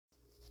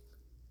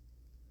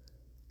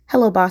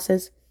Hello,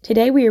 bosses.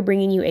 Today we are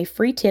bringing you a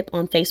free tip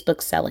on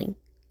Facebook selling.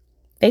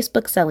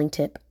 Facebook selling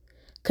tip.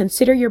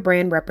 Consider your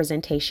brand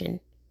representation.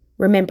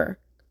 Remember,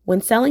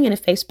 when selling in a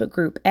Facebook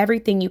group,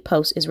 everything you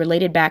post is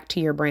related back to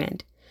your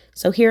brand.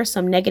 So here are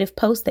some negative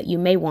posts that you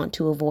may want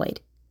to avoid.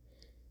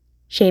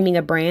 Shaming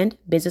a brand,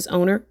 business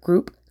owner,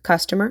 group,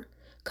 customer.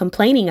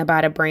 Complaining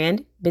about a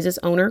brand, business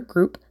owner,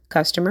 group,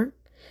 customer.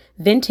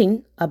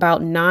 Venting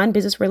about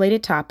non-business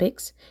related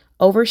topics.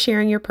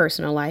 Oversharing your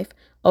personal life.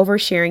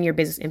 Oversharing your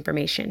business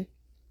information.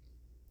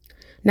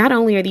 Not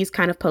only are these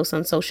kind of posts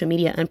on social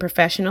media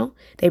unprofessional,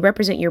 they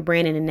represent your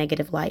brand in a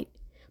negative light.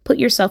 Put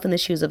yourself in the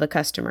shoes of a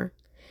customer.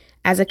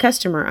 As a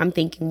customer, I'm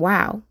thinking,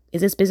 wow,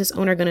 is this business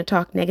owner going to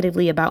talk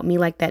negatively about me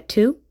like that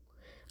too?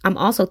 I'm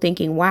also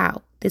thinking,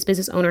 wow, this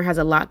business owner has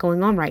a lot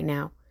going on right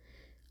now.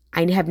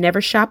 I have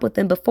never shopped with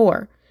them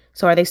before,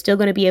 so are they still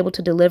going to be able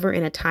to deliver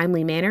in a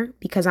timely manner?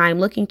 Because I am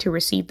looking to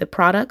receive the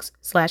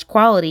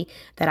products/quality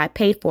that I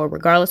paid for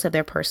regardless of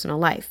their personal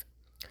life.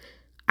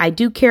 I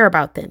do care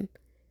about them,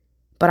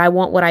 but I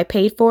want what I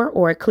paid for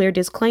or a clear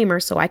disclaimer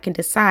so I can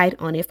decide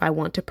on if I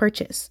want to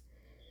purchase.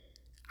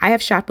 I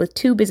have shopped with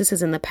 2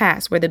 businesses in the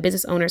past where the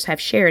business owners have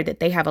shared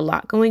that they have a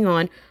lot going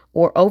on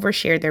or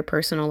overshared their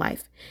personal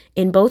life.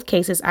 In both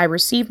cases, I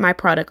received my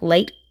product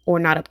late or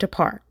not up to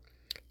par.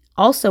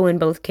 Also, in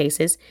both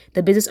cases,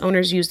 the business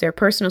owners used their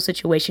personal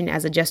situation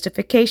as a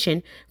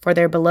justification for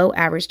their below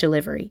average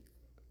delivery.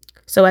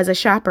 So as a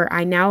shopper,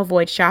 I now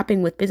avoid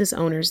shopping with business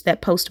owners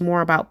that post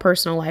more about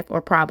personal life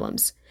or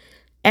problems.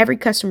 Every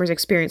customer's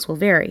experience will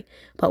vary,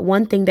 but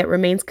one thing that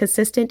remains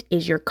consistent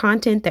is your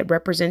content that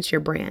represents your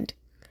brand.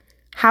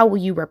 How will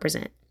you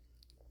represent?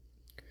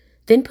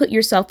 Then put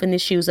yourself in the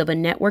shoes of a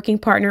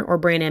networking partner or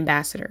brand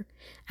ambassador.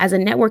 As a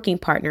networking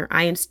partner,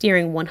 I am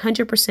steering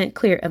 100%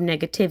 clear of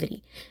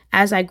negativity.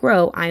 As I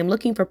grow, I am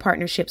looking for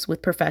partnerships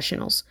with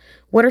professionals.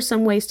 What are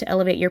some ways to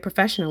elevate your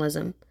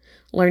professionalism?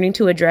 Learning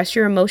to address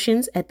your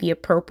emotions at the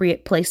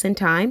appropriate place and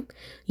time,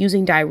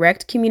 using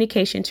direct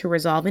communication to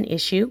resolve an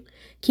issue,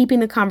 keeping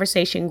the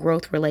conversation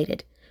growth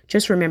related.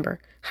 Just remember,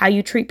 how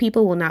you treat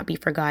people will not be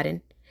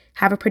forgotten.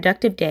 Have a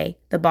productive day.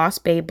 The Boss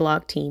Babe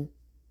blog team.